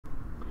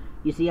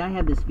You see, I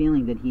have this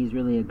feeling that he's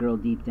really a girl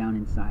deep down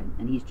inside,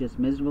 and he's just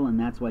miserable, and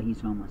that's why he's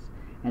homeless.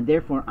 And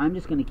therefore, I'm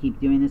just going to keep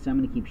doing this. I'm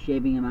going to keep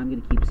shaving him. I'm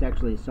going to keep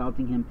sexually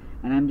assaulting him,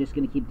 and I'm just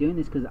going to keep doing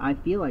this because I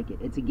feel like it.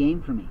 It's a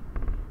game for me.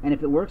 And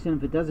if it works and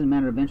if it doesn't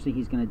matter, eventually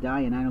he's going to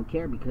die, and I don't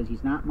care because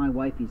he's not my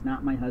wife, he's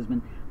not my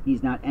husband,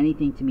 he's not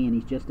anything to me, and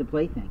he's just a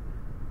plaything.